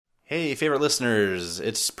Hey, favorite listeners,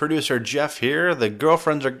 it's producer Jeff here. The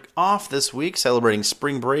girlfriends are off this week celebrating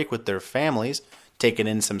spring break with their families, taking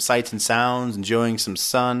in some sights and sounds, enjoying some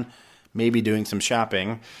sun, maybe doing some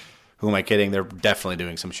shopping. Who am I kidding? They're definitely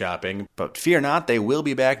doing some shopping. But fear not, they will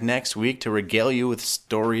be back next week to regale you with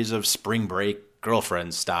stories of spring break,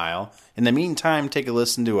 girlfriend style. In the meantime, take a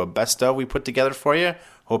listen to a best of we put together for you.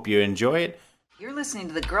 Hope you enjoy it. You're listening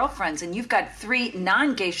to The Girlfriends, and you've got three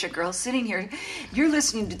non-geisha girls sitting here. You're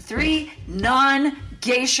listening to three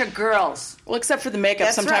non-geisha girls. Well, except for the makeup,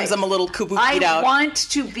 That's sometimes right. I'm a little kabuki'd out. I want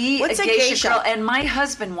to be What's a a geisha, geisha? girl, and my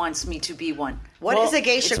husband wants me to be one. What is a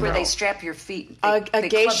geisha It's girl? where they strap your feet. A They club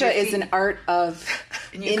geisha your is feet, an art of...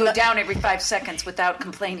 and you go down every 5 seconds without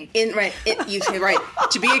complaining. Right.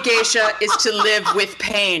 To be a geisha is to live with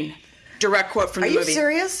pain. Direct quote from Are the you movie.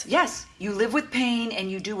 serious? Yes, you live with pain,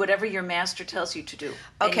 and you do whatever your master tells you to do.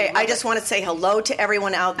 And Okay, you I love just it. want to say hello to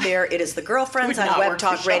everyone out there. It is the Girlfriends Would on not work for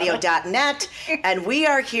webtalkradio.net, and we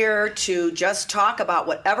are here to just talk about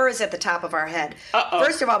whatever is at the top of our head.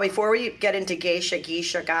 First of all, before we get into geisha,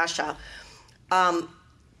 gasha, I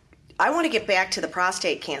want to get back to the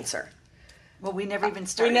prostate cancer. Well, we never even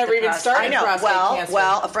started. never the even process. started. I know. prostate cancer.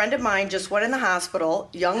 Well, a friend of mine just went in the hospital,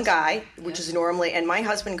 young guy, which is normally, and my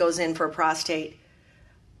husband goes in for prostate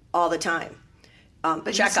all the time. But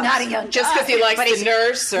checkups. he's not a young guy. Just because he likes But the he's-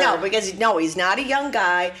 nurse? Or... No, he's not a young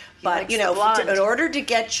guy. But likes the blonde. in order to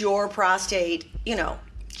get your prostate,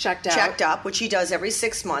 Checked out. checked up, which he does every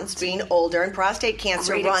 6 months, being older, and prostate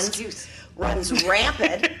cancer Great runs excuse.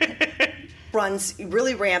 rampant, runs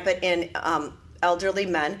really rampant in elderly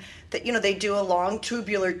men. That they do a long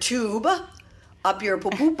tubular tube up your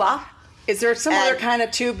poopa. Is there some other kind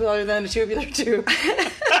of tube other than a tubular tube?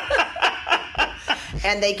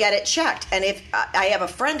 And they get it checked. And if I have a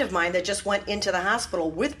friend of mine that just went into the hospital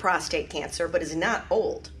with prostate cancer, but is not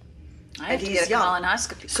old. I have and to he's get a young.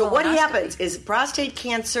 colonoscopy. So what Colonoscopy. happens? Is prostate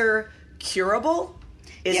cancer curable?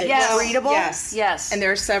 Is it Yes. treatable? Yes. And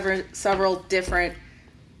there are several different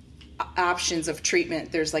options of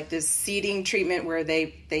treatment. There's like this seeding treatment where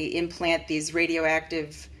they implant these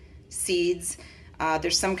radioactive seeds.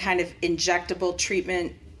 There's some kind of injectable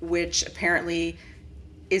treatment which apparently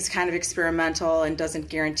is kind of experimental and doesn't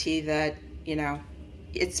guarantee that,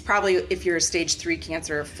 it's probably if you're a stage 3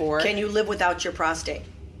 cancer or 4. Can you live without your prostate?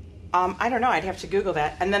 I don't know. I'd have to Google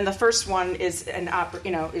that. And then the first one is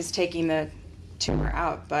is taking the tumor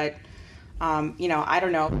out. But, I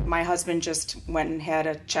don't know. My husband just went and had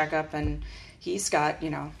a checkup, and he's got,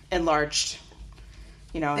 enlarged,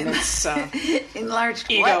 and it's Enlarged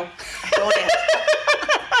ego.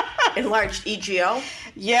 Enlarged EGO?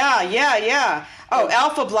 Yeah. Oh,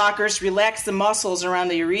 alpha blockers relax the muscles around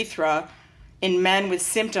the urethra in men with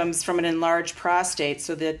symptoms from an enlarged prostate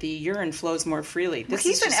so that the urine flows more freely. Well,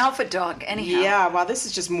 he's an alpha dog, anyhow. Yeah, wow, this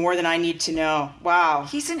is just more than I need to know. Wow.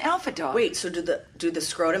 He's an alpha dog. Wait, so do the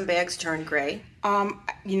scrotum bags turn gray? I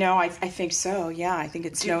think so. Yeah, I think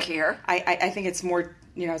it's Do you care? I think it's more,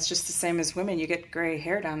 it's just the same as women. You get gray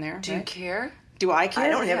hair down there. Do you care? Do I care? I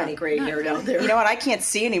don't have Yeah. any gray hair down there. You know what? I can't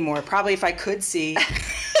see anymore. Probably if I could see.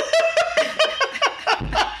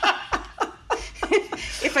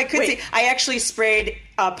 If I could see. I actually sprayed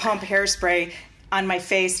pump hairspray on my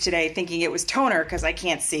face today thinking it was toner because I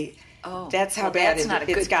can't see. Oh. That's how Well, bad that's not a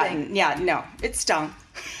it's good gotten. thing. Yeah, no, it stung.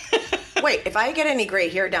 Wait, if I get any gray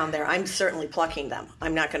hair down there, I'm certainly plucking them.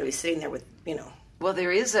 I'm not going to be sitting there with, Well,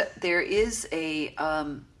 there is a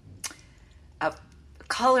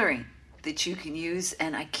coloring that you can use,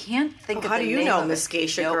 and I can't think of how the do you name know, of it. Miss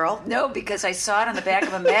Geisha No, girl? No, because I saw it on the back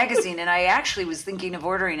of a magazine, and I actually was thinking of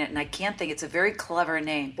ordering it, and I can't think. It's a very clever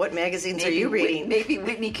name. What magazines are you reading? Maybe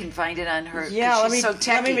Whitney can find it on her. 'cause Yeah, she's so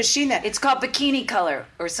let me techie. machine that. It's called Bikini Color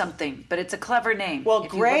or something, but it's a clever name. Well,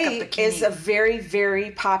 if you look up gray bikini. is a very,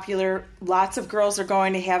 very popular. Lots of girls are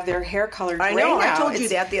going to have their hair colored gray I know, I now. told you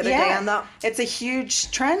that the other day on the- It's a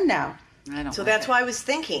huge trend now. I don't So like that's it. why I was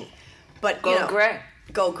thinking. But Go gray.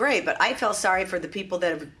 Go gray. But I felt sorry for the people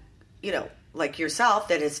that have, like yourself,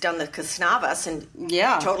 that has done the Casnavas and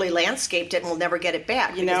Yeah. totally landscaped it and will never get it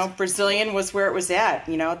back. Brazilian was where it was at.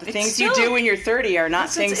 The things you still- do when you're 30 are not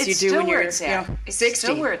things you do when you're It's 60.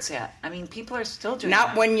 still where it's at. I mean, people are still doing Not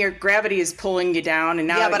that. when your gravity is pulling you down. And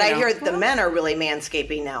now, Yeah, but I hear the men are really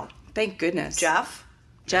manscaping now. Thank goodness. Jeff?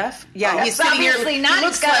 Yeah, Oh, he's sitting here. obviously not. He He's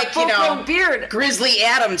looks got a like, full-grown beard. Grizzly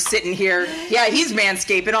Adams sitting here. Yeah, he's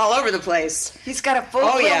manscaping all over the place. He's got a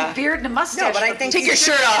full-grown yeah. beard and a mustache. No, but I think Take your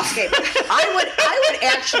shirt off. manscape. I would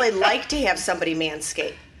actually like to have somebody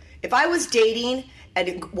manscape. If I was dating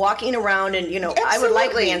and walking around and I would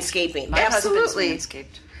like Absolutely. manscaping. My Absolutely. husband's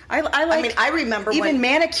manscaped. I like. I mean, I remember even when-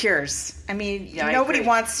 manicures. I mean, Yeah, I nobody agree.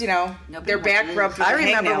 wants their back wants- rubbed. With I a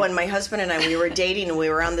remember hangnail. when my husband and I, we were dating, and we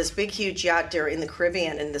were on this big, huge yacht there in the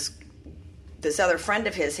Caribbean, and this other friend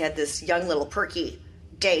of his had this young little perky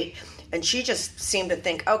date, and she just seemed to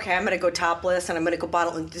think, okay, I'm going to go topless, and I'm going to go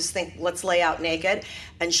bottle, and just think, let's lay out naked.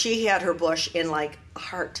 And she had her bush in like a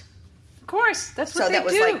heart. Of course, that's what So they that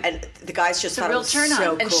was do. like, and the guys just a thought real it was turn-on.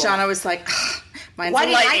 so And cool. Shauna was like, mine's Why a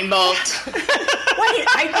did I- lightning bolt. Why did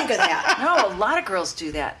I think of that? No, a lot of girls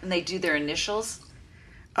do that, and they do their initials.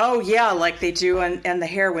 Oh yeah, like they do on the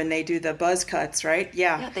hair when they do the buzz cuts, right?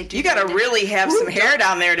 Yeah, Yeah, they do You got to their really have Who some hair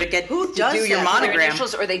down there to get who to does do your that? Their monogram.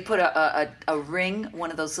 initials, or they put a ring, one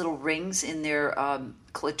of those little rings in their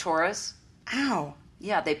clitoris. Ow!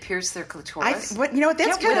 Yeah, they pierce their clitoris. What you know?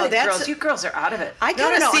 That's Get with kind it, of that's- girls. You girls are out of it. I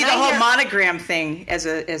kind of no, see and the I whole hear- monogram thing as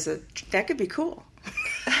a that could be cool.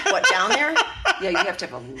 What, down there? Yeah, you have to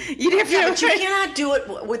have a. You'd have Yeah, to. but you cannot do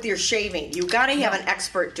it with your shaving. You got to have an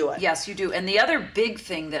expert do it. Yes, you do. And the other big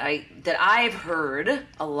thing that I've heard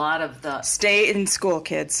a lot of the Stay in school,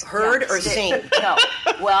 kids. Heard Yeah, or seen? No.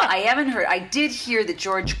 Well, I haven't heard. I did hear that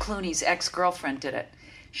George Clooney's ex-girlfriend did it.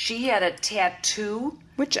 She had a tattoo.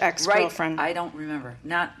 Which Right. ex-girlfriend? I don't remember.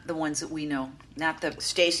 Not the ones that we know. Not the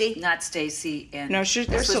Stacy? Not Stacy and No, this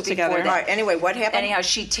they're was still before together. that. All right, anyway, what happened? Anyhow,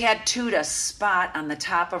 she tattooed a spot on the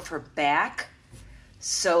top of her back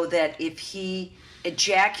so that if he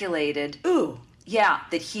ejaculated, Ooh. yeah,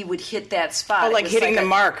 that he would hit that spot. Oh, It like was hitting the a-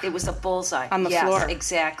 mark It was a bullseye on the Yes, floor.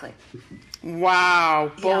 Exactly.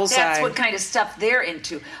 Wow, Yeah, bullseye. that's what kind of stuff they're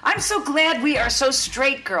into. I'm so glad we are so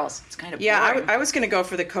straight, girls. It's kind of boring. I was going to go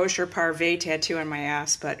for the kosher parve tattoo on my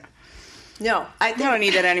ass, but No, I I don't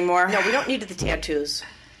need it anymore. No, we don't need the tattoos.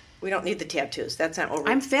 We don't need the tattoos. That's not what we're.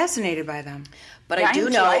 I'm fascinated by them. But Yeah, I do I am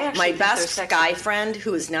too. know I actually my think they're best sexy. guy friend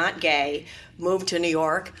who is not gay moved to New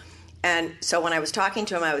York. And so when I was talking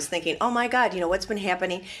to him, I was thinking, oh my God, what's been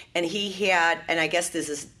happening? And he had, and I guess this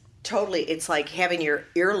is totally, it's like having your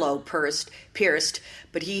earlobe pierced,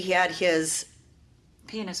 but he had his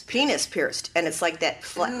penis. penis pierced. And it's like that,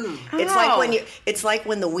 Ooh. it's Oh. like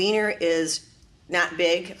when the wiener is not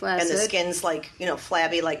big and the Flaccid. skin's like,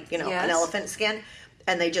 flabby, like, Yes. an elephant skin.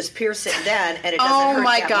 And they just pierce it then, and it doesn't Oh hurt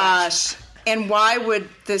my that much. gosh. And why would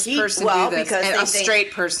this person well, do this? because And they a think-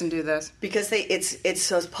 straight person do this? Because it's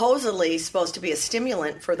supposedly supposed to be a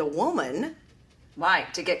stimulant for the woman. Why?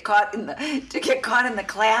 To get caught in the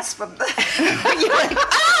clasp of the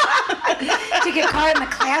to get caught in the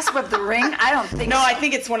clasp of the ring? I don't think No, so. I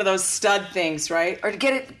think it's one of those stud things, right? Or to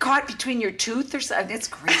get it caught between your tooth or something. It's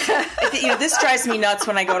crazy. This drives me nuts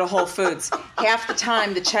when I go to Whole Foods. Half the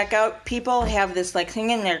time, the checkout people have this like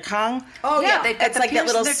thing in their tongue. Oh Yeah, they've got It's the like that pierce in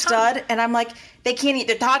little their tongue. stud, and I'm like, they can't eat.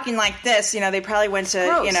 They're talking like this. They probably went to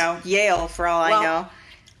Gross. Yale for all Well- I know.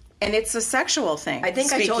 And it's a sexual thing. I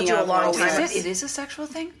think I told Speaking you a of long all time this. It is a sexual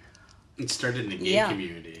thing? It started in the gay Yeah.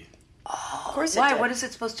 community. Of course, Why? it did. What is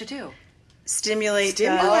it supposed to do? Stimulate.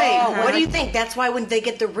 Stimulate. uh-huh. What do you think? That's why when they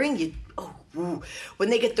get the ring, when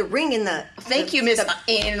they get the ring in the Thank you, Miss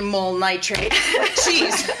Animal Nitrate.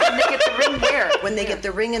 Jeez. And they get the ring there. when they get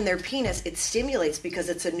the ring in their penis, it stimulates because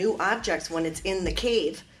it's a new object when it's in the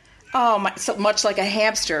cave. Oh, my, so much like a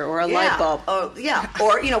hamster or a light bulb. Oh, yeah.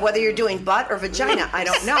 Or, whether you're doing butt or vagina, I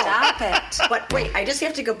don't know. Stop it. But wait, I just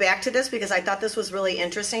have to go back to this because I thought this was really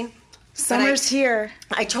interesting. Summer's here.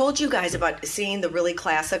 I told you guys about seeing the really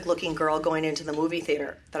classic looking girl going into the movie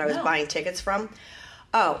theater that I was No. buying tickets from.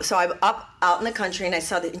 Oh, so I'm out in the country and I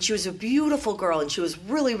saw that, and she was a beautiful girl, and she was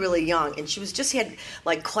really, really young, and she was just had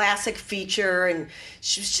like classic feature, and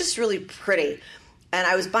she was just really pretty. And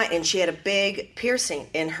I was buying, and she had a big piercing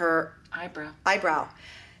in her eyebrow.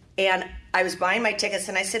 And I was buying my tickets,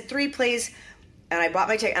 and I said, 3, please. And I bought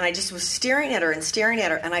my ticket, and I just was staring at her,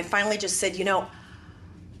 and I finally just said,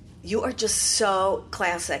 you are just so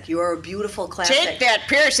classic. You are a beautiful classic. Take that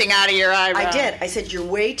piercing out of your eyebrow. I did. I said, you're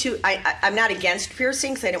way too... I'm not against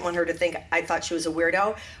piercings. I didn't want her to think I thought she was a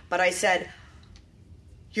weirdo. But I said,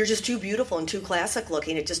 you're just too beautiful and too classic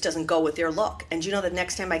looking. It just doesn't go with your look. And the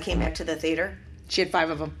next time I came back to the theater? She had 5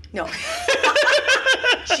 of them. No.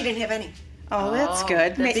 She didn't have any. Oh, that's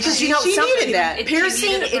good. Because, she something- needed that. It- Piercing,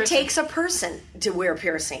 you needed a it person. takes a person to wear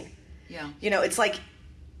piercing. Yeah. It's like...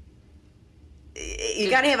 You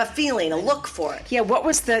got to have a feeling, a look for it. Yeah, what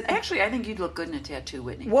was the... Actually, I think you'd look good in a tattoo,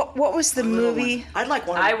 Whitney. What was the movie I'd like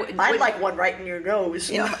one. I'd like one right in your nose.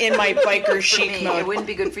 in my biker For chic me, mode? it wouldn't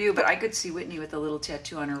be good for you, but I could see Whitney with a little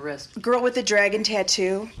tattoo on her wrist. Girl with the dragon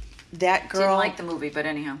tattoo. That girl. Didn't like the movie, but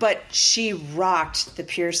anyhow. But she rocked the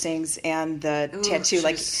piercings and the Ooh, tattoo. she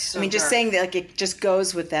Like, was so just dark. saying that, like, it just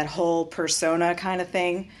goes with that whole persona kind of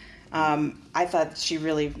thing. I thought she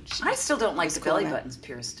really. I still don't like the belly buttons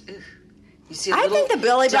pierced. Ugh. You see a I little think the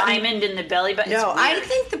belly button- diamond in the belly button. No, It's I weird.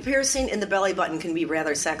 think the piercing in the belly button can be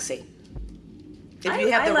rather sexy. If you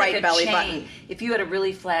I have the like right a belly chain. button. If you had a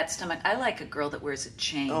really flat stomach, I like a girl that wears a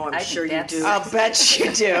chain. Oh, I'm I think sure you that's do. I'll bet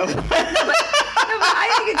you do. No, but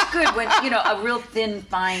I think it's good when, a real thin,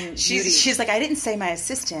 fine beauty. She's like, I didn't say my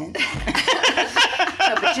assistant.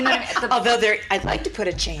 No, but you know what I mean? Although I'd like to put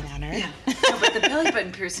a chain on her. No, but the belly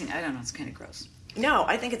button piercing, I don't know, it's kind of gross. No,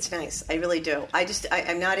 I think it's nice. I really do.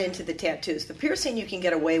 I'm not into the tattoos. The piercing you can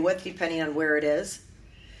get away with depending on where it is.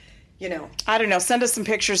 I don't know. Send us some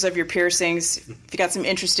pictures of your piercings. If you got some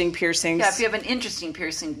interesting piercings. Yeah, if you have an interesting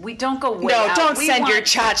piercing, we don't go way No, out. don't We send your want-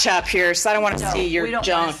 cha-cha pierce. I don't want to No, see your we don't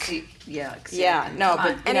wanna junk. see- yeah, exactly. Yeah, no, Come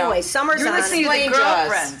but on. Anyway, summer's You're on. listening to the Explain to us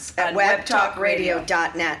Girlfriends at on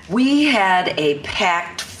webtalkradio.net. We had a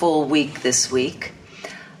packed full week this week.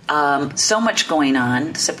 So much going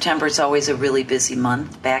on. September is always a really busy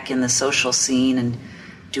month, back in the social scene and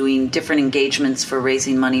doing different engagements for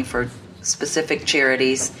raising money for specific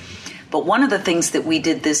charities. But one of the things that we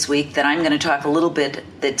did this week that I'm going to talk a little bit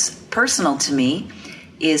that's personal to me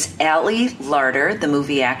is Allie Larder, the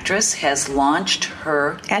movie actress, has launched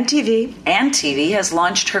her And TV. has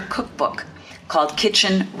launched her cookbook called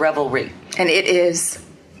Kitchen Revelry. And it is,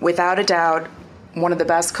 without a doubt, one of the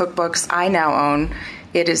best cookbooks I now own.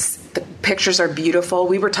 The pictures are beautiful.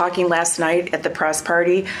 We were talking last night at the press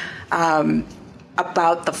party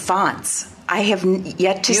about the fonts. I have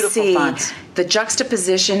yet to Beautiful see fonts. the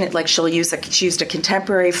juxtaposition. Like she used a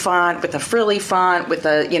contemporary font with a frilly font with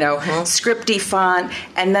a scripty font,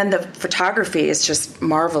 and then the photography is just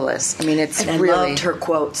marvelous. I mean, it's And I really loved her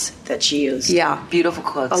quotes that she used. yeah. Beautiful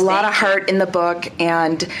quotes. A lot Thank of heart in the book,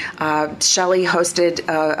 and Shelley hosted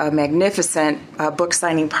a magnificent book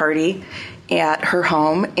signing party at her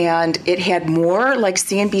home, and it had more like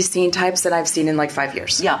CNB scene types than I've seen in like 5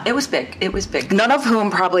 years. Yeah, it was big. It was big. None of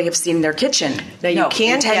whom probably have seen their kitchen. Now you No,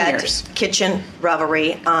 can in 10 get years. Kitchen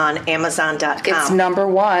Revelry on Amazon.com. It's number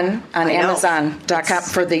one on I know. Amazon.com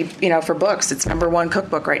for the for books. It's number one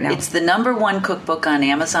cookbook right now. It's the number one cookbook on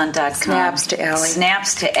Amazon.com. Snaps to Allie.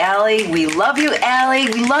 Snaps to Allie. We love you, Allie.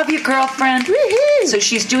 We love you, girlfriend. Woohoo! So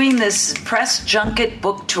she's doing this press junket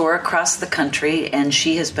book tour across the country, and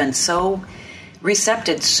she has been so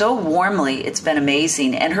recepted so warmly. It's been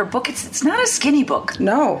amazing. And her book, it's not a skinny book.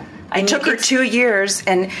 No. I It mean, took her it's- 2 years,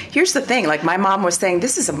 and here's the thing, like my mom was saying,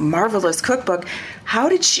 this is a marvelous cookbook. How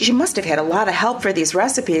did she must have had a lot of help for these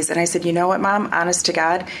recipes. And I said, you know what, Mom, honest to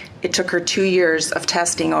God, it took her 2 years of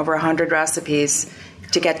testing over 100 recipes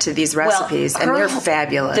to get to these recipes, and they're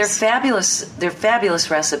fabulous. They're fabulous. They're fabulous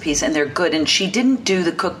recipes, and they're good. And she didn't do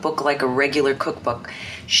the cookbook like a regular cookbook.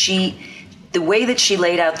 The way that she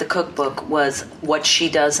laid out the cookbook was what she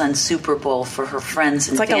does on Super Bowl for her friends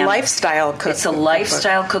and It's like family. a lifestyle cookbook. It's a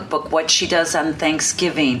lifestyle cookbook. What she does on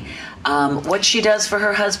Thanksgiving, what she does for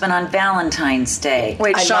her husband on Valentine's Day.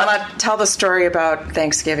 Wait, I Shauna, love- tell the story about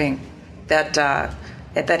Thanksgiving that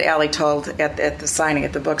Allie told at the signing,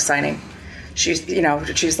 at the book signing.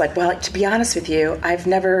 She's like, well, to be honest with you, I've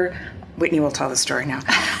never. Whitney will tell the story now.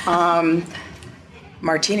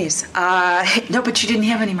 Martinis. No, but you didn't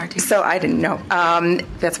have any martinis. So I didn't know.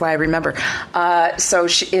 That's why I remember.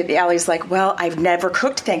 Allie's like, well, I've never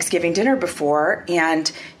cooked Thanksgiving dinner before,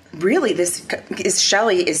 and really,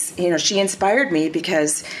 Shelley is, she inspired me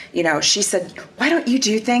because, she said, why don't you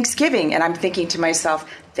do Thanksgiving? And I'm thinking to myself,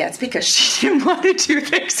 that's because she didn't want to do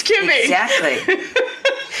Thanksgiving. Exactly.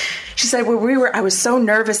 She said, well, I was so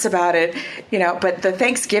nervous about it, but the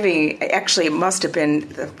Thanksgiving actually must have been,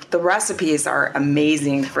 the recipes are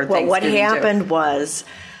amazing for Well, Thanksgiving. what too. happened was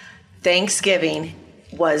Thanksgiving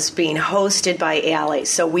was being hosted by Allie.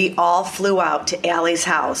 So we all flew out to Allie's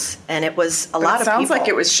house, and it was a lot of people. Sounds like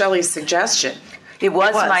it was Shelley's suggestion. It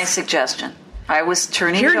was was. my suggestion. I was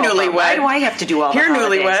turning You're it over. newlywed. Why do I have to do all the You're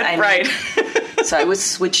holidays? newlywed, I know. right. So I was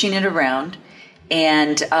switching it around.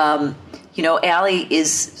 And, Allie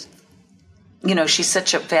is, she's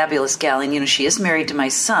such a fabulous gal. And, she is married to my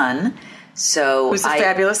son. So Who's a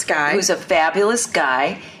fabulous guy. Who's a fabulous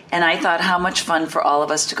guy. And I thought how much fun for all of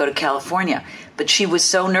us to go to California. But she was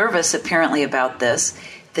so nervous, apparently, about this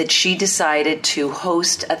that she decided to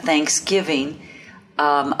host a Thanksgiving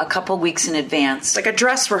a couple weeks in advance. Like a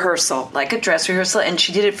dress rehearsal. Like a dress rehearsal, and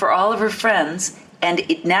she did it for all of her friends, and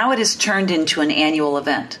now it has turned into an annual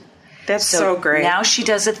event. That's so great. Now she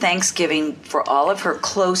does a Thanksgiving for all of her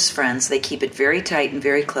close friends. They keep it very tight and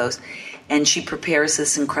very close, and she prepares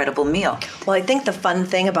this incredible meal. Well, I think the fun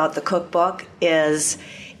thing about the cookbook is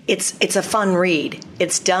it's a fun read.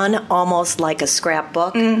 It's done almost like a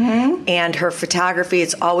scrapbook, and her photography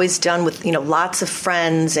is always done with lots of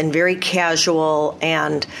friends and very casual.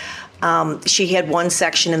 And she had one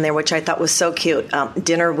section in there which I thought was so cute: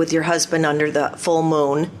 dinner with your husband under the full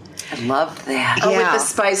moon. I love that. Oh, Yeah. with the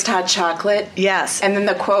spiced hot chocolate. Yes. And then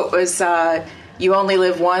the quote was, "You only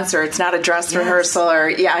live once," or "It's not a dress rehearsal," or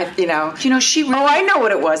she really. Oh, I know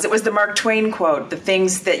what it was. It was the Mark Twain quote. The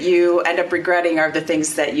things that you end up regretting are the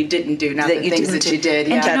things that you didn't do, not the things that you did.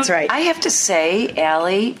 And Yeah. That's right. I have to say,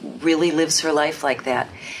 Allie really lives her life like that.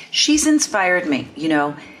 She's inspired me.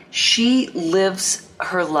 She lives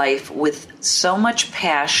her life with so much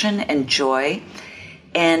passion and joy,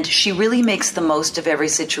 and she really makes the most of every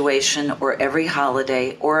situation or every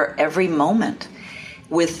holiday or every moment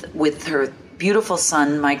with her beautiful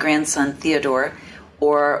son, my grandson Theodore,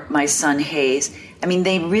 or my son Hayes. I mean,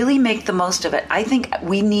 they really make the most of it. I think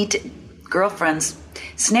we need to, girlfriends,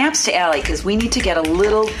 snaps to Allie, because we need to get a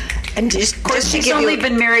little. And just, Of course, just to she's give only you,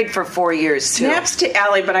 been married for 4 years, too. Snaps to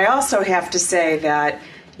Allie, but I also have to say that,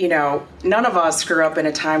 none of us grew up in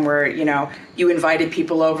a time where, you invited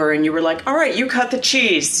people over and you were like, all right, you cut the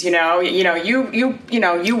cheese, you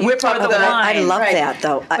whip up the the I wine. love Right. that,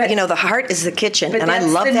 though. But- the heart is the kitchen, But and I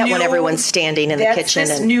that's love the that when new- everyone's standing in the kitchen.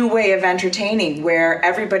 That's this new way of entertaining where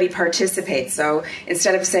everybody participates. So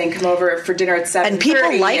instead of saying come over for dinner at 7:30, And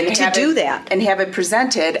people like to do that. and have it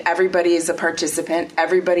presented, everybody is a participant,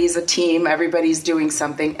 everybody's a team, everybody's doing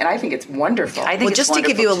something, and I think it's wonderful. I think Well, it's just to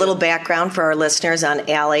give you a wonderful, little too. background for our listeners on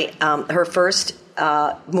Allie, her first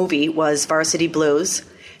movie was Varsity Blues,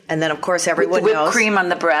 and then of course everyone Whipped knows, cream on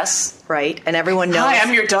the breasts. right? And everyone knows Hi,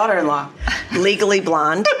 I'm your daughter-in-law. Legally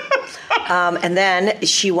Blonde. And then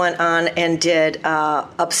she went on and did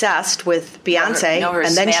Obsessed with Beyonce, her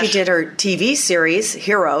and then she smash- did her TV series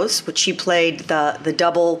Heroes, which she played the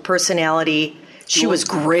double personality. She was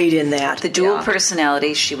great in that. The dual Yeah.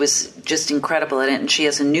 personality, she was just incredible at it. And she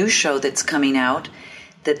has a new show that's coming out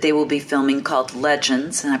that they will be filming called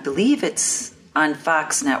Legends. And I believe it's on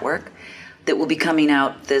Fox Network that will be coming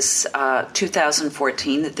out this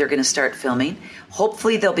 2014 that they're going to start filming.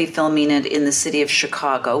 Hopefully they'll be filming it in the city of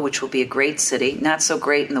Chicago, which will be a great city. Not so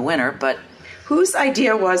great in the winter, but Whose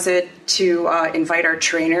idea was it to invite our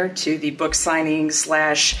trainer to the book signing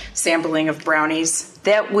 / sampling of brownies?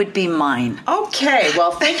 that would be mine. Okay,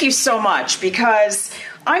 well, thank you so much, because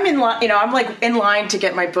I'm in line. I'm like in line to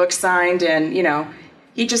get my book signed, and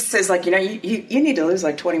he just says like, you need to lose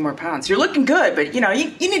like 20 more pounds. You're looking good, but you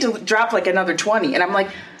need to drop like another 20. And I'm like,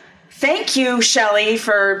 thank you, Shelley,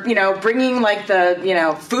 for bringing like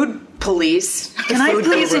the food police. Can I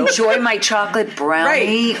please enjoy my chocolate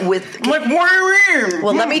brownie Right. with... I'm like, what are you?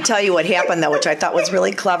 Well, let me tell you what happened, though, which I thought was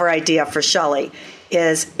really clever idea for Shelley,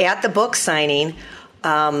 is at the book signing,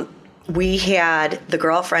 the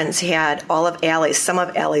girlfriends had some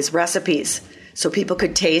of Allie's recipes, so people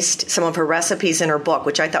could taste some of her recipes in her book,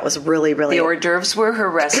 which I thought was really, really... The hors d'oeuvres were her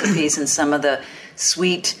recipes, and some of the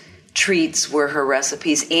sweet treats were her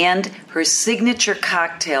recipes. And her signature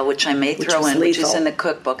cocktail, which I may throw was in, which is lethal. in the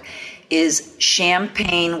cookbook, is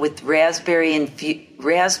champagne with raspberry infused.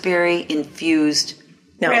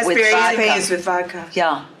 No, Raspberry with vodka. infused with vodka.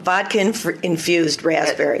 Yeah, Vodka-infused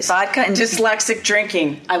raspberries. vodka and Dyslexic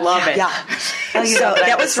drinking. I love it. Yeah. Oh, you So know, but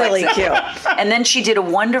that I'm was really dyslexic. cute. And then she did a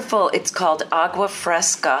wonderful. It's called Agua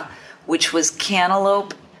Fresca, which was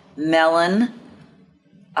cantaloupe, melon,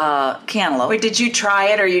 cantaloupe. Wait, did you try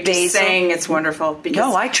it, or are you just Basil. saying it's wonderful? Because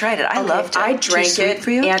No, I tried it. I loved it. I Too drank sweet it.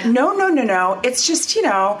 for you? And no. It's just It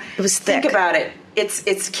was Think thick. about it.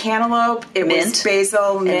 It's cantaloupe. It Mint. was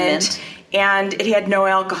basil, And mint, mint. and it had no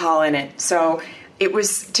alcohol in it. So it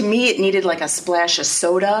was, to me, it needed like a splash of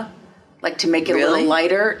soda, like to make it a Really? little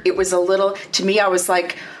lighter. It was a little. To me, I was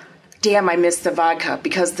like, damn, I missed the vodka,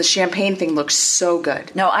 because the champagne thing looks so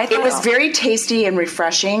good. No, I it thought- was very tasty and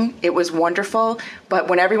refreshing. It was wonderful. But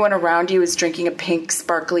when everyone around you is drinking a pink,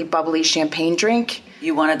 sparkly, bubbly champagne drink,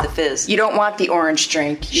 You wanted the fizz. you don't want the orange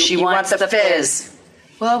drink. You, She you want wants the the fizz.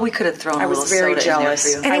 Well, we could have thrown I a was little very soda jealous.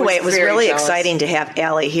 in there for you. Anyway, I it was was very really jealous. exciting to have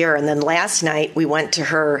Allie here. And then last night we went to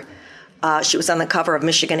her. She was on the cover of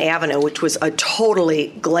Michigan Avenue, which was a totally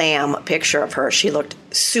glam picture of her. She looked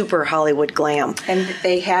super Hollywood glam. And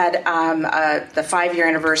they had the 5-year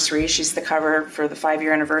anniversary. She's the cover for the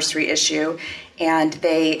 5-year anniversary issue. And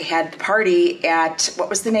they had the party at, what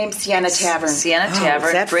was the name? Sienna Tavern. Sienna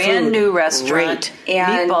Tavern, that brand food, new restaurant. great.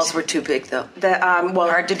 And- Meatballs were too big, though. The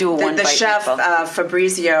Hard to do a the one-bite chef meatball.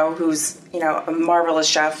 Fabrizio, who's a marvelous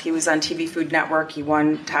chef. He was on TV Food Network. He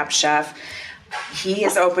won Top Chef. He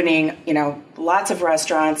is opening lots of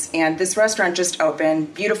restaurants, and this restaurant just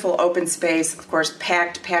opened. Beautiful open space, of course,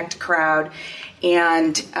 packed crowd.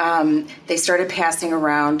 and they started passing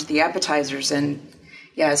around the appetizers. And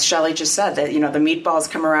yeah, as Shelley just said, that the meatballs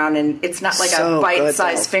come around, and it's not like So a good,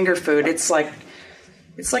 bite-sized though. finger food. It's like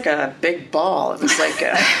a big ball. It was like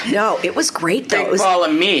a No, it was great though. big It was, ball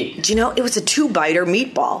of meat. do you know, it was a 2-biter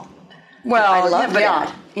meatball. Well, I love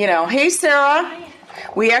yeah. Hey, Sarah.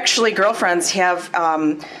 We actually, girlfriends, have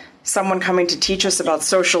someone coming to teach us about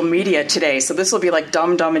social media today. So this will be like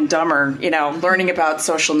Dumb and Dumber, learning about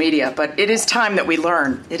social media. But it is time that we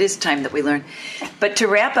learn. It is time that we learn. But to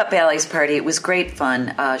wrap up Allie's party, it was great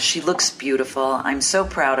fun. She looks beautiful. I'm so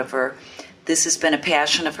proud of her. This has been a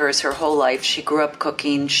passion of hers her whole life. She grew up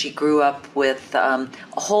cooking. She grew up with a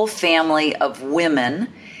whole family of women.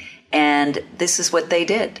 And this is what they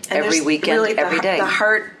did And every there's weekend, really every day.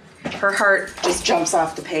 Her heart just jumps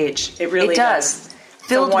off the page. It really It does. It's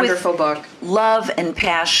Filled a wonderful with book. love and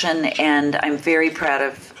passion, and I'm very proud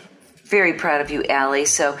of you, Allie.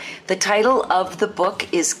 So the title of the book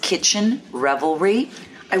is Kitchen Revelry.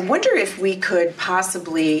 I wonder if we could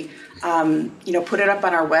possibly, put it up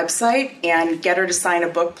on our website and get her to sign a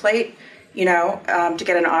book plate, to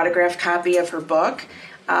get an autographed copy of her book.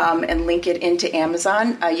 And link it into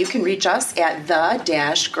Amazon. You can reach us at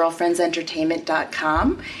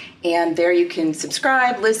the-girlfriendsentertainment.com, and there you can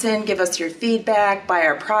subscribe, listen, give us your feedback, buy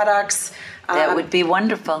our products. That would be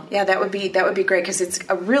wonderful. Yeah, that would be great because it's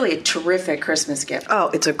really a terrific Christmas gift.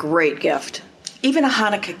 Oh, it's a great gift. Even a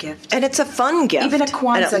Hanukkah gift. And it's a fun gift. Even a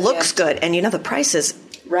Kwanzaa And it looks gift. good. And the price is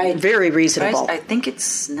Right. very reasonable. I think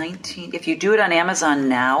it's $19. If you do it on Amazon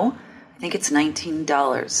now, I think it's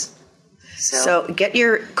 $19. So get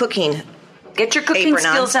your cooking. Get your cooking apron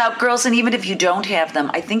on. skills out, girls, and even if you don't have them,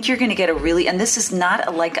 I think you're going to get and this is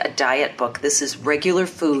not like a diet book. This is regular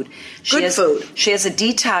food. Good food. She has a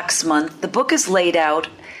detox month. The book is laid out,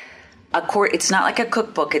 it's not like a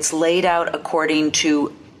cookbook. It's laid out according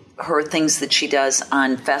to her things that she does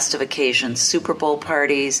on festive occasions, Super Bowl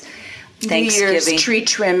parties, Thanksgiving. New Year's, tree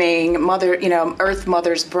trimming, Earth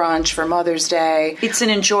Mother's brunch for Mother's Day. It's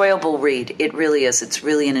an enjoyable read. It really is. It's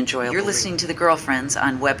really an enjoyable You're listening to The Girlfriends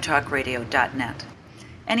on webtalkradio.net.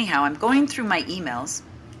 Anyhow, I'm going through my emails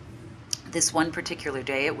this one particular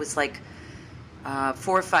day. It was like 4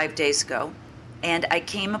 or 5 days ago. And I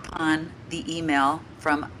came upon the email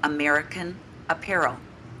from American Apparel.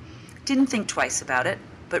 Didn't think twice about it.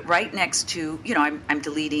 But right next to, I'm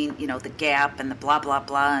deleting, the Gap and the blah, blah,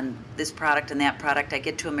 blah, and this product and that product. I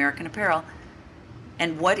get to American Apparel.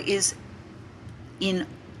 And what is in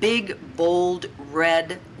big, bold,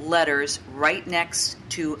 red letters right next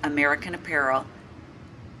to American Apparel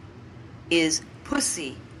is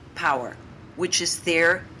Pussy Power, which is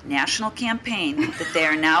their national campaign that they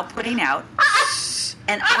are now putting out.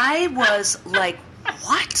 And I was like,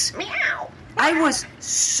 what? Meow. I was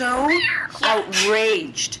so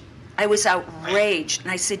outraged. I was outraged.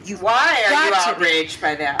 And I said, Why are you got to be-" outraged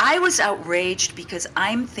by that? I was outraged because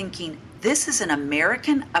I'm thinking, this is an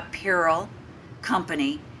American Apparel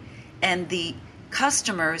company, and the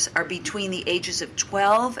customers are between the ages of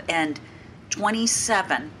 12 and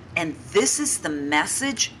 27, and this is the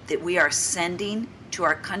message that we are sending to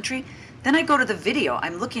our country. Then I go to the video.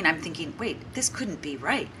 I'm thinking, wait, this couldn't be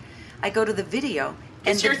right. I go to the video,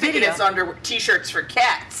 and you're the thinking video, it's under T-shirts for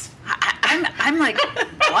cats. I'm like,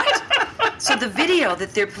 what? So the video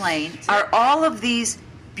that they're playing are all of these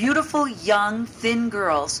beautiful, young, thin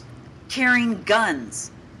girls carrying guns.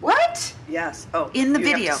 What? Yes. Oh, In the you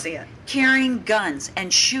video, have to see it. carrying guns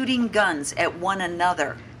and shooting guns at one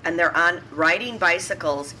another. And they're riding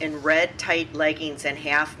bicycles in red tight leggings and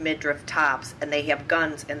half midriff tops, and they have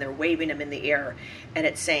guns and they're waving them in the air, and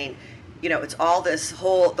it's saying, it's all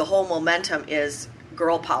the whole momentum is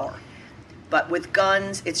girl power. But with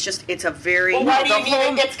guns, it's a very... Well, why do you need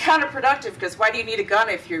it? It's counterproductive, because why do you need a gun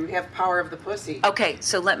if you have power of the pussy? Okay,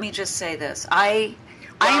 so let me just say this. I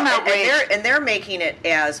am outraged. And they're making it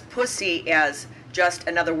as pussy as just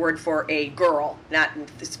another word for a girl, not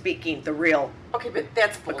speaking the real... Okay, but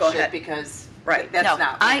that's bullshit, go ahead. Because right. that's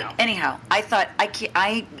not... Anyhow, I thought,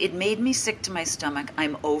 it made me sick to my stomach.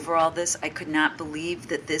 I'm over all this. I could not believe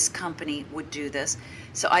that this company would do this.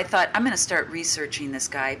 So I thought, I'm going to start researching this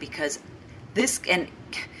guy, because this, and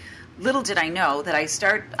little did I know that I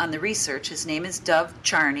start on the research. His name is Dov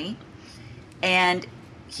Charney, and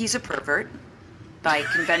he's a pervert by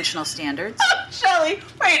conventional standards. Shelley,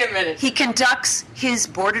 wait a minute. He conducts his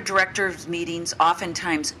board of directors meetings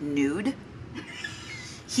oftentimes nude.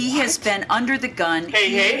 He has been under the gun.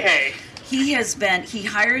 Hey. He hires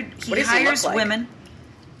What does he look like? women.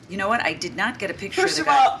 You know what? I did not get a picture First of of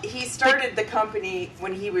the guy. all, he started the company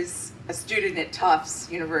when he was a student at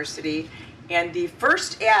Tufts University, And the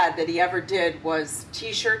first ad that he ever did was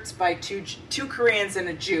T-shirts by two Koreans and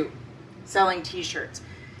a Jew selling T-shirts.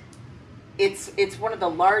 It's one of the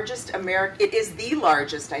largest it is the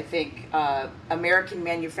largest, I think, American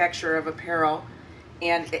manufacturer of apparel,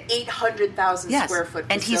 and 800,000 square foot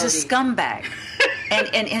facility. And he's a scumbag.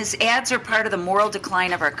 and his ads are part of the moral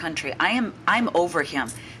decline of our country. I'm over him.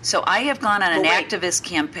 So I have gone on an activist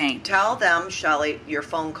campaign. Tell them, Shelley, your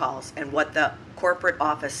phone calls and what the corporate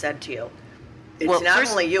office said to you. It's not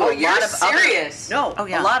only you. You're serious. A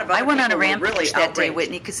lot of other I went on a people were rampage really that day, outraged.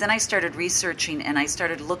 Whitney, because then I started researching and I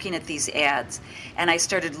started looking at these ads. And I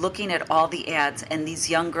started looking at all the ads and these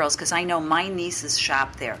young girls, because I know my nieces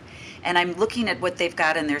shop there. And I'm looking at what they've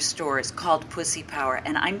got in their stores called Pussy Power.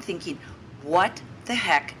 And I'm thinking, what the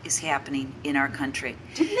heck is happening in our country?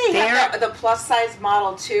 Didn't they have the plus size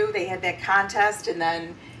model too? They had that contest, and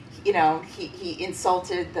then, he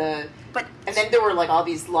insulted the... and then there were like all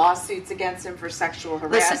these lawsuits against him for sexual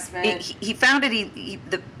harassment. Listen, he founded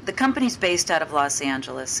the company's based out of Los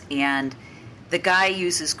Angeles, and the guy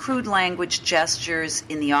uses crude language, gestures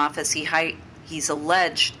in the office. He's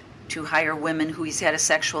alleged to hire women who he's had a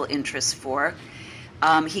sexual interest for.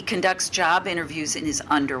 He conducts job interviews in his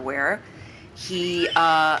underwear. The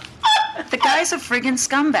guy's a friggin'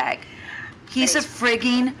 scumbag. He's a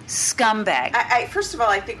frigging scumbag. First of all,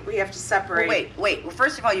 I think we have to separate. Wait. Well,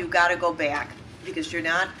 first of all, you've got to go back, because you're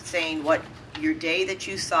not saying what your day that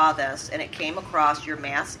you saw this and it came across your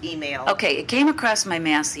mass email. Okay, it came across my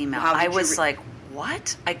mass email. I was like,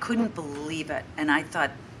 what? I couldn't believe it. And I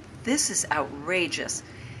thought, this is outrageous.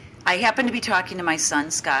 I happened to be talking to my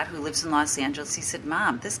son, Scott, who lives in Los Angeles. He said,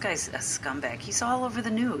 Mom, this guy's a scumbag. He's all over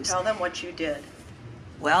the news. Tell them what you did.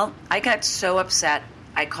 Well, I got so upset.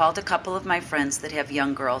 I called a couple of my friends that have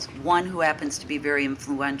young girls, one who happens to be very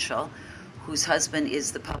influential, whose husband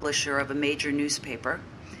is the publisher of a major newspaper.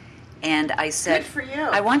 And I said, good for you.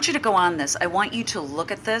 I want you to go on this. I want you to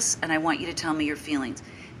look at this, and I want you to tell me your feelings.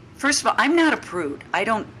 First of all, I'm not a prude. I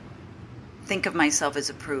don't think of myself as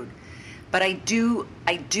a prude. But I do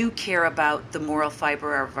care about the moral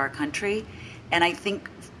fiber of our country, and I think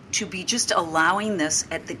to be just allowing this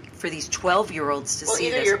for these 12-year-olds to see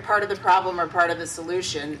this. Well, either you're part of the problem or part of the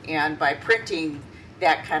solution, and by printing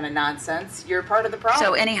that kind of nonsense, you're part of the problem.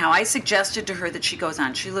 So anyhow, I suggested to her that she goes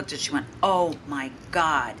on. She looked at it, she went, oh my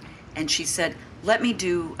God. And she said,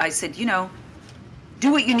 I said,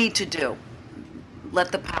 do what you need to do.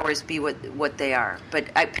 Let the powers be what they are. But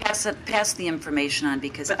I pass the information on,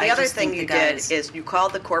 because the other thing you did is you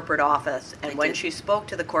called the corporate office, and when she spoke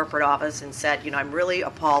to the corporate office and said, I'm really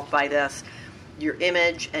appalled by this, your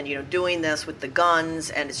image, and doing this with the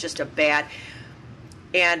guns, and it's just a bad.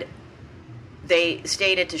 And they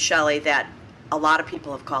stated to Shelley that a lot of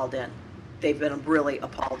people have called in. They've been really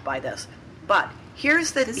appalled by this. But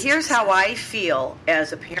here's how I feel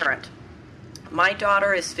as a parent. My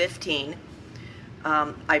daughter is 15.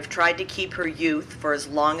 I've tried to keep her youth for as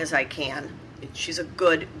long as I can. She's a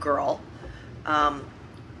good girl. And,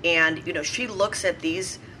 she looks at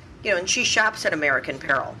these, and she shops at American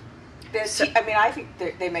Apparel. I think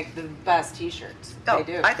they make the best T-shirts. They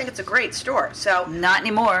do. I think it's a great store. So Not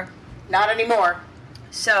anymore. Not anymore.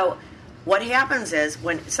 So what happens is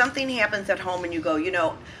when something happens at home and you go,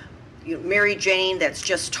 Mary Jane, that's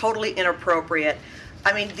just totally inappropriate.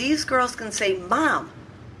 These girls can say, Mom,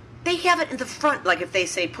 they have it in the front, like if they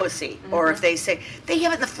say pussy, or if they say, they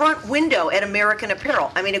have it in the front window at American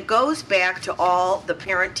Apparel. It goes back to all the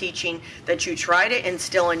parent teaching that you try to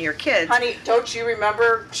instill in your kids. Honey, don't you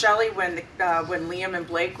remember, Shelley, when Liam and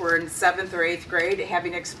Blake were in 7th or 8th grade,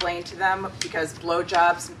 having explained to them, because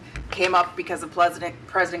blowjobs came up because of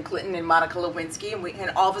President Clinton and Monica Lewinsky,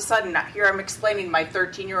 and all of a sudden, here I'm explaining to my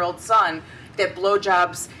 13-year-old son that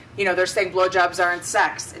blowjobs, they're saying blowjobs aren't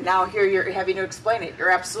sex, and now here you're having to explain it.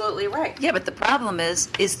 You're absolutely right. Yeah, but the problem is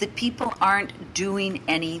that people aren't doing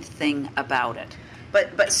anything about it.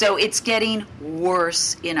 But so it's getting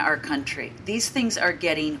worse in our country. These things are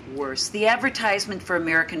getting worse. The advertisement for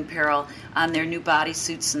American Apparel on their new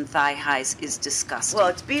bodysuits and thigh highs is disgusting. Well,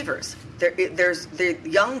 it's beavers. There's the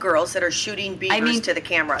young girls that are shooting beavers to the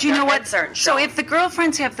camera. Do you know what? So if the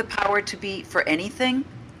girlfriends have the power to be for anything,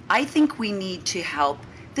 I think we need to help.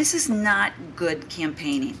 This is not good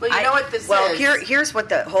campaigning. Well, you know what this is? Well, here's what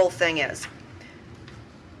the whole thing is.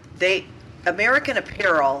 American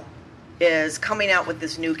Apparel is coming out with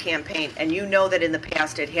this new campaign, and you know that in the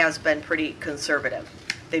past it has been pretty conservative.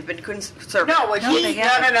 They've been conservative. No, no. What's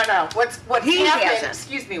happened? Hasn't.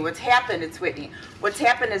 Excuse me. What's happened? It's Whitney. What's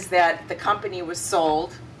happened is that the company was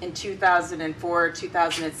sold in 2004 or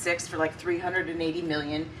 2006 for like $380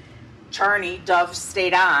 million. Charney Dove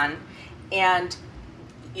stayed on, and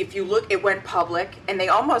if you look, it went public, and they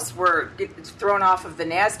almost were thrown off of the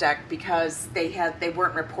NASDAQ because they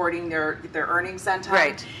weren't reporting their earnings on time.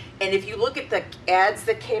 Right. And if you look at the ads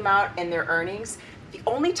that came out and their earnings, the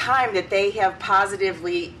only time that they have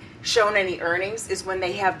positively shown any earnings is when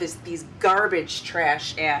they have these garbage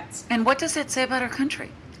trash ads. And what does it say about our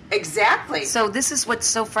country? Exactly. So this is what's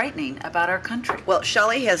so frightening about our country. Well,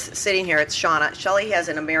 Shelley has sitting here, it's Shauna. Shelley has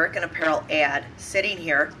an American Apparel ad sitting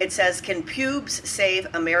here. It says, "Can pubes save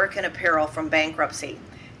American Apparel from bankruptcy?"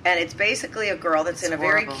 And it's basically a girl that's in a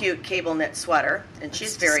very horrible. cute cable knit sweater, and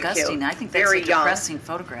she's very disgusting. cute. I think that's very a young, depressing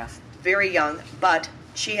photograph. very young, but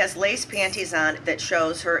she has lace panties on that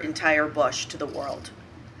shows her entire bush to the world.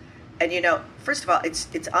 And first of all, it's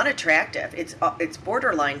unattractive. It's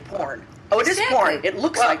borderline porn. Oh, it is Exactly. porn. It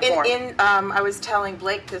looks like porn. I was telling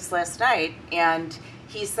Blake this last night, and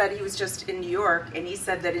he said he was just in New York, and he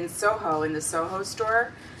said that in Soho, in the Soho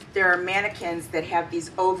store, there are mannequins that have these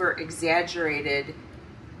over-exaggerated,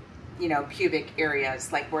 pubic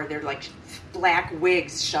areas, like where they're like black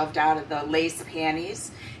wigs shoved out of the lace panties.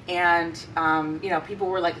 And, people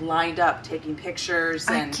were like lined up taking pictures.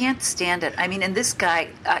 I And can't stand it. I mean, and this guy,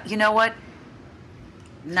 you know what?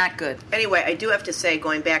 Not good. Anyway, I do have to say,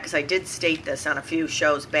 going back, because I did state this on a few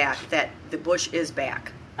shows back, that the bush is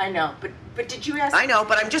back. I know, but did you ask? I know,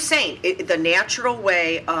 but I'm just saying, the natural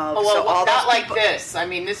way of... Oh, well, all not those like people, this. I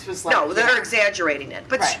mean, this was like... No, they're exaggerating it.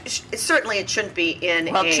 But Right. certainly it shouldn't be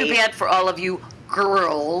in Well, too bad for all of you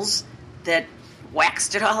girls that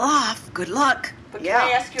waxed it all off. Good luck. But Yeah. can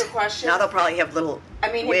I ask you a question? Now they'll probably have little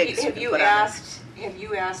I mean, wigs have you put on asked your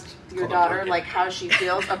called a daughter Birkin. like how she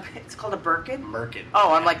feels? It's called a Birkin. Merkin.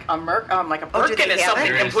 Oh, I'm like a Birkin Oh, do they is have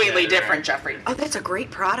something it? completely Right. different, Jeffrey. Oh, that's a great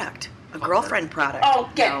product. A girlfriend product. Oh,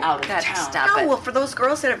 get No, out of God, town! stop No, it. well, for those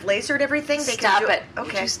girls that have lasered everything, they Stop can do it. Would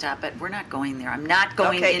Okay. you stop it? We're not going there. I'm not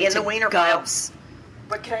going Okay, in into the wiener pile. Govs.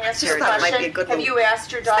 But can I ask just you a thought it might question? be a good Have little- you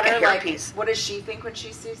asked your it's like a daughter hairpiece. what does she think when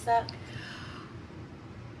she sees that?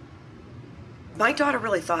 My daughter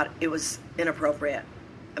really thought it was inappropriate.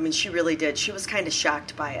 I mean, she really did. She was kind of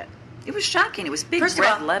shocked by it. It was shocking. It was big First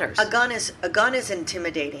red of all, letters. a gun is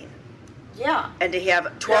intimidating, Yeah. and to have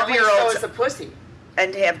Apparently 12-year-olds So is a pussy.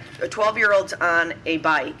 and to have 12-year-olds on a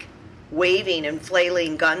bike waving and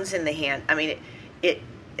flailing guns in the hand. I mean, it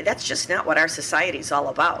that's just not what our society's all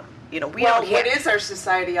about. We Well, don't what have, is our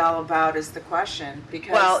society all about is the question.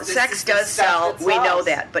 Because well, this sex is the does stuff sell. that We know sells.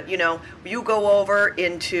 that, but you go over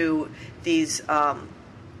into these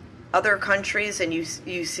other countries and you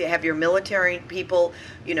have your military people,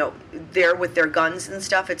 there with their guns and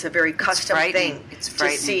stuff. It's a very custom frightening. thing It's to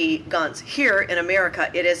frightening. see guns. Here in America,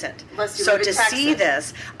 it isn't. Unless you So live to in see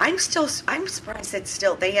Texas. this, I'm surprised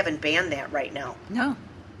that they haven't banned that right now. No.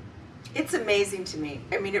 It's amazing to me.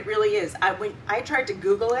 I mean, it really is. When I tried to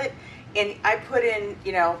Google it, and I put in,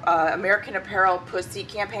 American Apparel pussy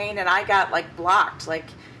campaign, and I got blocked.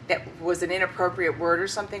 That was an inappropriate word or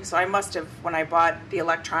something. So I must have, when I bought the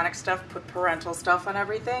electronic stuff, put parental stuff on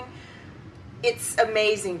everything. It's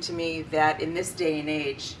amazing to me that in this day and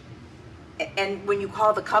age, and when you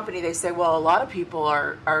call the company, they say, well, a lot of people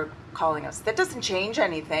are calling us. That doesn't change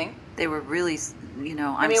anything. They were really,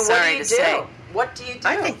 I'm I mean, sorry what to do you do? say. What do you do?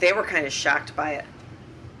 I think they were kind of shocked by it.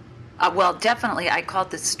 Well, definitely, I called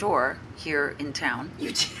the store here in town.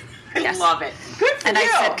 You do. I Yes. love it. Good for And you.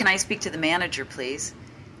 I said, can I speak to the manager, please?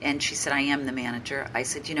 And she said, I am the manager. I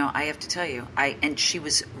said, I have to tell you. And she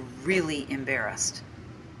was really embarrassed.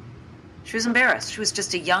 She was embarrassed. She was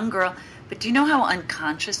just a young girl. But do you know how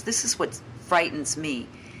unconscious? This is what frightens me.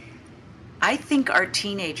 I think our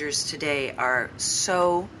teenagers today are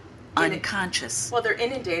so unconscious Well, they're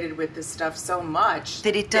inundated with this stuff so much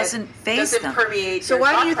that it doesn't faze doesn't them. permeate. So their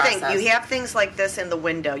why do thought you think process. you have things like this in the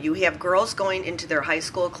window? You have girls going into their high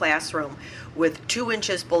school classroom with 2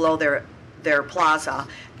 inches below their plaza,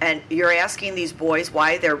 and you're asking these boys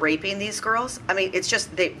why they're raping these girls? I mean, it's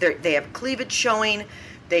just they have cleavage showing.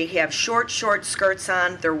 They have short skirts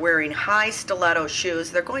on. They're wearing high stiletto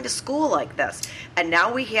shoes. They're going to school like this, and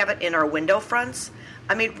now we have it in our window fronts.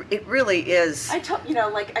 I mean, it really is. I told you,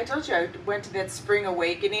 I went to that spring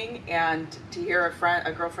awakening, and to hear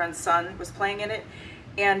a girlfriend's son was playing in it,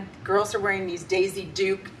 and girls are wearing these Daisy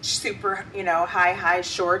Duke super, high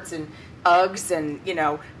shorts and Uggs and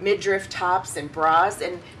midriff tops and bras,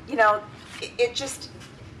 and it just.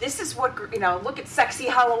 This is what look at Sexy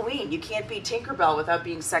Halloween. You can't be Tinkerbell without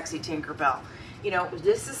being sexy Tinkerbell.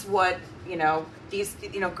 This is what these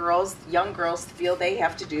girls, young girls, feel they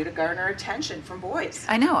have to do to garner attention from boys.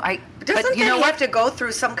 I know. Doesn't but you it know have what? to go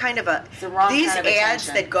through some kind of the wrong these kind of ads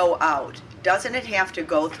attention. that go out? Doesn't it have to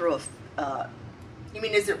go through You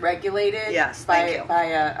mean, is it regulated? Yes, by thank you. by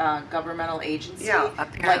a governmental agency? Yeah,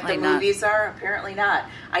 apparently like the not. movies are. Apparently not.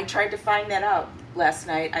 I tried to find that out last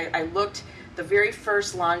night. I looked. The very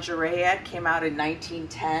first lingerie ad came out in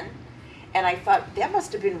 1910, and I thought that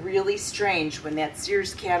must have been really strange when that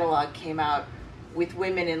Sears catalog came out with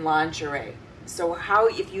women in lingerie. So how,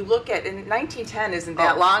 if you look at, and 1910 isn't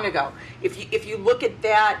that long ago. If you look at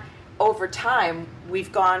that over time,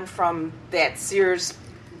 we've gone from that Sears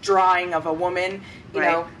drawing of a woman, you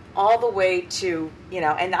know, all the way to, you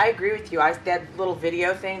know, and I agree with you. That little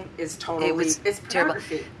video thing is totally, it's terrible.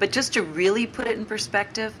 pornography. But just to really put it in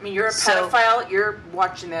perspective, I mean, you're a pedophile, you're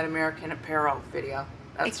watching that American Apparel video.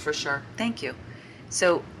 That's for sure. Thank you.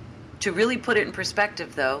 So, to really put it in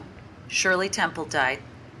perspective, though, Shirley Temple died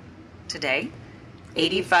today,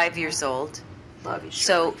 85 years old. Love you,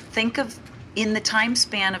 Shirley. So, think of, in the time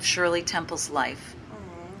span of Shirley Temple's life,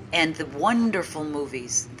 and the wonderful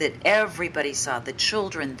movies that everybody saw, the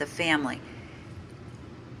children, the family,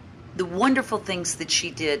 the wonderful things that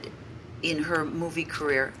she did in her movie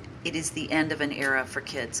career, it is the end of an era for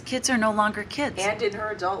kids. Kids are no longer kids. And in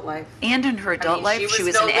her adult life. And in her adult life, she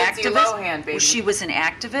was no an Lindsay activist. Lohan, baby. She was an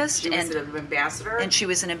activist. She was an ambassador. And she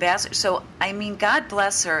was an ambassador. So, I mean, God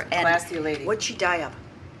bless her. And classy lady. What'd she die of?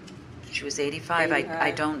 she was 85. 85.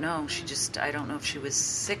 I don't know. I don't know if she was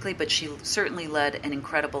sickly, but she certainly led an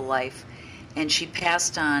incredible life. And she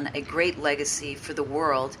passed on a great legacy for the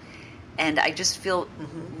world. And I just feel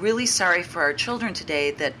really sorry for our children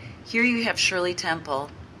today that here you have Shirley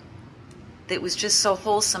Temple that was just so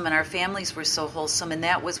wholesome, and our families were so wholesome. And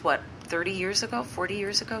that was, what, 30 years ago? 40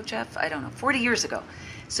 years ago, Jeff? I don't know. 40 years ago.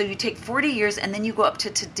 So you take 40 years, and then you go up to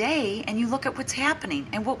today, and you look at what's happening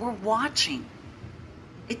and what we're watching.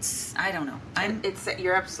 It's, I don't know.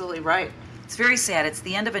 You're absolutely right. It's very sad. It's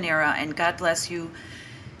the end of an era, and God bless you,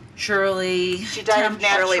 Shirley. She died of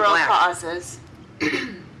Shirley natural Black. causes.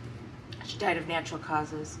 She died of natural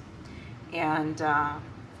causes. And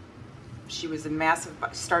she was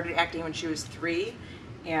started acting when she was 3,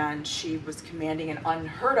 and she was commanding an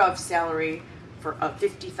unheard of salary for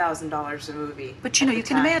 $50,000 a movie. But you know, at you the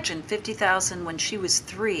can time. imagine $50,000 when she was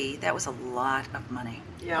 3. That was a lot of money.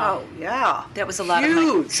 Yeah. Oh, yeah. That was a lot of money.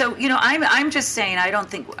 Huge. So, you know, I'm just saying, I don't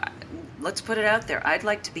think, let's put it out there. I'd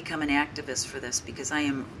like to become an activist for this because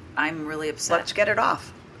I'm really upset. Let's get it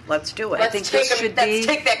off. Let's do it. I think this should be- Let's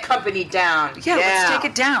take that company down. Yeah, let's Yeah. take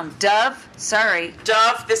it down. Dove, sorry.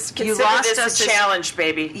 Dove, You consider lost this us a as- challenge,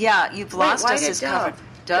 baby. Yeah, you've lost why us did as Dove? cover.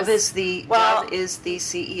 Dove is the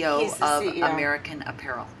CEO he's the of CEO. American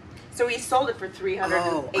Apparel. So he sold it for $380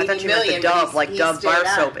 Oh, I thought you meant million, the but Dove, like he Dove stayed bar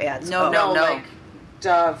on. soap ads. No, Oh. no. like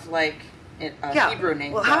Dove, like a Yeah. Hebrew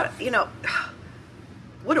name. Well, Dove.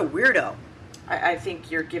 what a weirdo. I think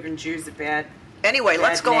you're giving Jews a bad. Anyway, Bad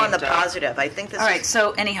let's go on name, the Dove. positive. I think this All right, is...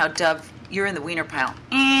 so anyhow, Dove, you're in the wiener pile.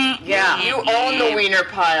 Yeah. You own the wiener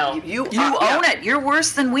pile. You own it. You're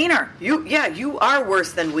worse than wiener. You are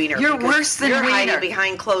worse than Wiener. You're because worse than you're Wiener. hiding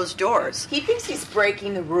behind closed doors. He thinks he's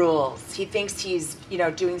breaking the rules. He thinks he's,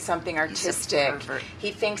 doing something artistic. pervert.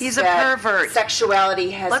 He thinks He's a that pervert.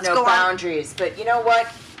 sexuality has Let's no go on. boundaries. But you know what?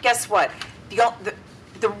 Guess what?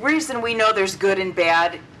 The reason we know there's good and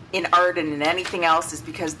bad in art and in anything else is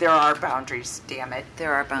because there are boundaries. Damn it,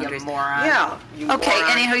 There are boundaries. You moron. Yeah. You Okay,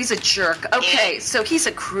 moron. anyhow, he's a jerk. Okay, so he's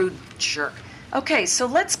a crude jerk. Okay, so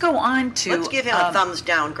let's go on to... Let's give him a thumbs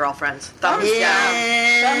down, girlfriends. Thumbs down.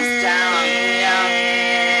 Thumbs down.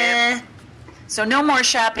 Yeah. So no more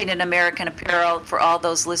shopping in American Apparel. For all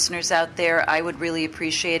those listeners out there, I would really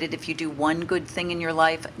appreciate it if you do one good thing in your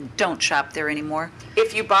life. Don't shop there anymore.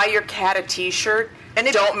 If you buy your cat a T-shirt, And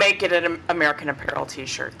if- don't make it an American Apparel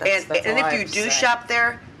T-shirt. That's And all I if you have to do say. shop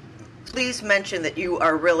there, please mention that you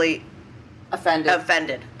are really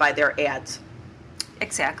offended by their ads.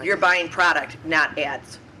 Exactly. You're buying product, not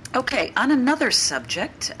ads. Okay, on another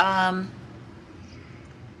subject,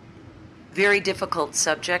 very difficult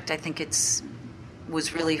subject. I think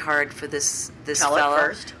was really hard for this Tell it fella,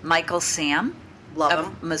 first. Michael Sam Love of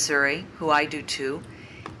him. Missouri, who I do too,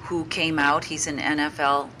 who came out. He's an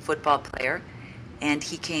NFL football player, and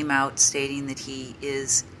he came out stating that he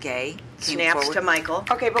is gay. Came Snaps forward. to Michael.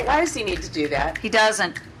 Okay, but why does he need to do that? He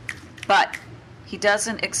doesn't, but he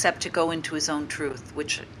doesn't accept to go into his own truth,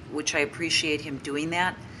 which I appreciate him doing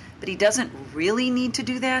that. But he doesn't really need to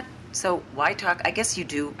do that. So why talk? I guess you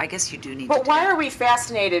do. I guess you do need to But do why that. are we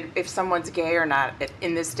fascinated if someone's gay or not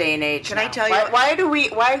in this day and age? Can I now? tell you Why,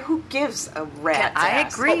 what- why who gives a rat's I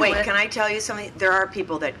ass? agree. But wait, with- can I tell you something? There are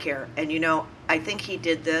people that care. And I think he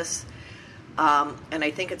did this, and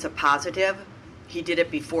I think it's a positive. He did it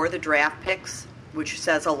before the draft picks, which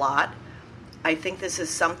says a lot. I think this is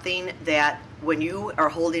something that when you are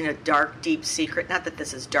holding a dark, deep secret, not that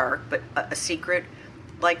this is dark, but a secret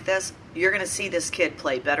like this, you're going to see this kid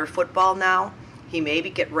play better football now. He maybe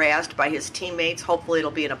get razzed by his teammates. Hopefully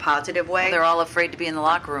it'll be in a positive way. They're all afraid to be in the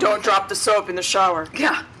locker room. Don't drop the soap in the shower.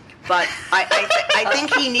 Yeah. But I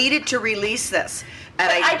think he needed to release this.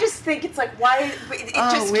 And I just think it's like, why?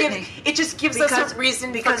 It just gives us a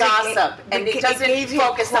reason for gossip. And it doesn't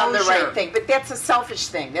focus on the right thing. But that's a selfish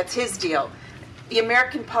thing. That's his deal. The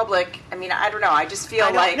American public, I mean, I don't know. I just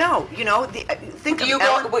feel like... No, you know, think of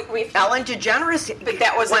Ellen DeGeneres. But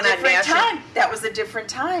that was a different time. That was a different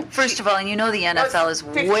time. First of all, and you know the NFL is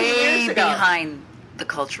way behind the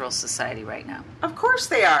Cultural Society right now. Of course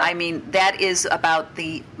they are. I mean, that is about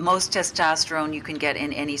the most testosterone you can get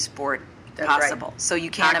in any sport possible. Right. So you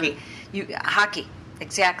can't... Hockey,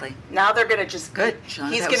 exactly. Now they're going to just... Good,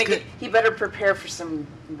 Sean, he's going to get... He better prepare for some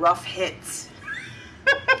rough hits.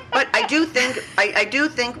 But I do think by a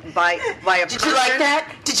person... Did you like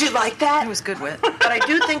that? Did you like that? It was good wit. But I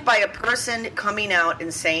do think by a person coming out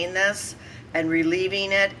and saying this and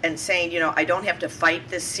relieving it and saying, you know, I don't have to fight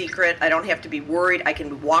this secret. I don't have to be worried. I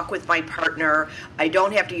can walk with my partner. I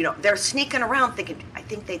don't have to, you know, they're sneaking around thinking, I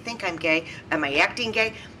think they think I'm gay. Am I acting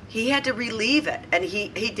gay? He had to relieve it. And he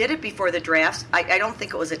did it before the drafts. I don't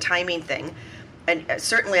think it was a timing thing. And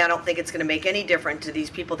certainly I don't think it's going to make any difference to these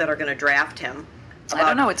people that are going to draft him. I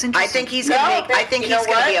don't know. It's interesting. I think he's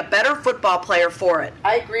going to be a better football player for it.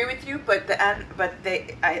 I agree with you, but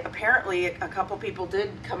apparently a couple people did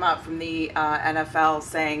come out from the NFL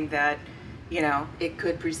saying that, you know, it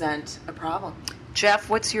could present a problem. Jeff,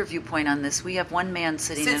 what's your viewpoint on this? We have one man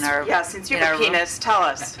sitting in our since you're a penis, tell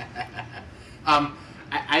us.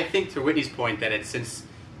 I think to Whitney's point that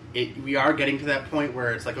we are getting to that point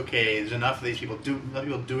where it's like, okay, there's enough of these people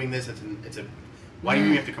doing this. Why do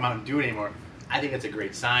you have to come out and do it anymore? I think that's a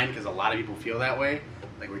great sign because a lot of people feel that way.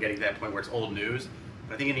 Like we're getting to that point where it's old news.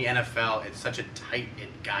 But I think in the NFL, it's such a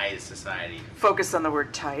tight-knit guys society. Focus on the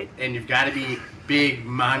word tight. And you've got to be big,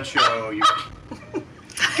 macho. You've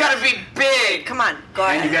got to be big. Come on, go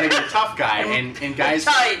ahead. And you've got to be a tough guy. And guys,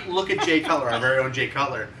 look at Jay Cutler, our very own Jay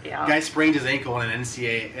Cutler. Yeah. The guy sprained his ankle in an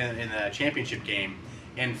NCAA in the championship game.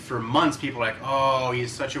 And for months, people were like, "Oh,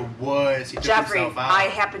 he's such a wuss. He took himself out." I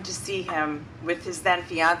happened to see him with his then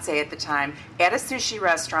fiance at the time at a sushi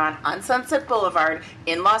restaurant on Sunset Boulevard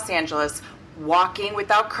in Los Angeles, walking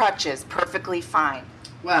without crutches, perfectly fine.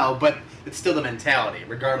 Well, but it's still the mentality,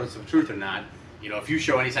 regardless of truth or not. You know, if you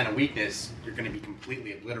show any sign of weakness, you're going to be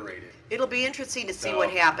completely obliterated. It'll be interesting to see what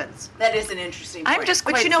happens. That is an interesting point. I'm just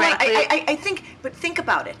quite But you know frankly, what? I think. But think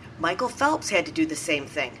about it. Michael Phelps had to do the same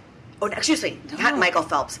thing. Oh, excuse me, not Michael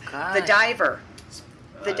Phelps. God. The diver,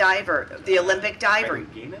 the Olympic diver.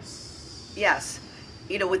 Yes,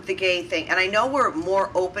 you know, with the gay thing. And I know we're more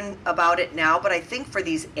open about it now, but I think for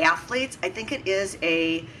these athletes, I think it is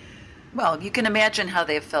a... Well, you can imagine how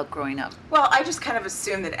they have felt growing up. Well, I just kind of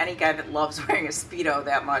assume that any guy that loves wearing a Speedo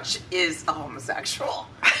that much is a homosexual.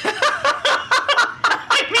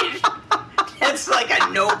 I mean, it's like a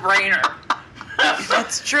no-brainer.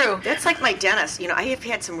 That's true. That's like my dentist. You know, I have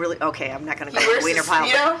had some really... Okay, I'm not going to go to wiener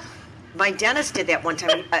pile. My dentist did that one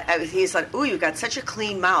time. He said, "Ooh, you got such a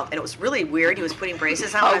clean mouth," and it was really weird. He was putting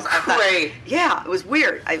braces on. Great. Yeah, it was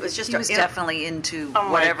weird. It was just. He was definitely into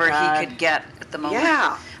whatever he could get at the moment.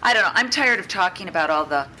 Yeah. I don't know. I'm tired of talking about all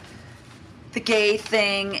the gay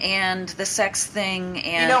thing and the sex thing,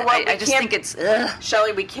 and you know what? I just think it's. Ugh.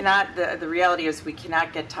 Shelley, we cannot. The reality is we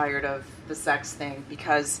cannot get tired of the sex thing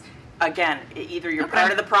because. Again, either you're part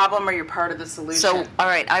of the problem or you're part of the solution. So, all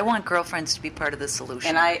right, I want girlfriends to be part of the solution.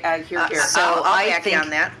 And I hear. So I'll think on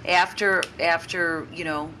that. after you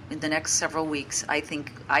know, in the next several weeks, I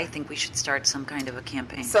think we should start some kind of a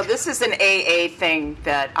campaign. So this is an AA thing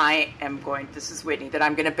that I am going. This is Whitney that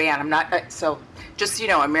I'm going to ban. I'm not. So just so you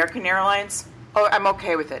know, American Airlines. Oh, I'm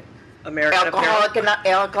okay with it.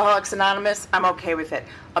 Alcoholics Anonymous. I'm okay with it.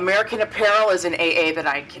 American Apparel is an AA that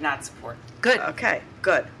I cannot support. Good. Okay.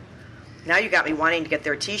 Good. Now you got me wanting to get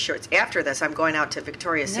their T-shirts. After this, I'm going out to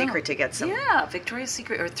Victoria's Secret to get some. Yeah, Victoria's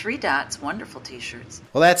Secret or 3 Dots, wonderful T-shirts.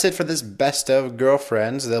 Well, that's it for this Best of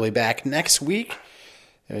Girlfriends. They'll be back next week.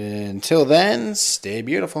 Until then, stay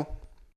beautiful.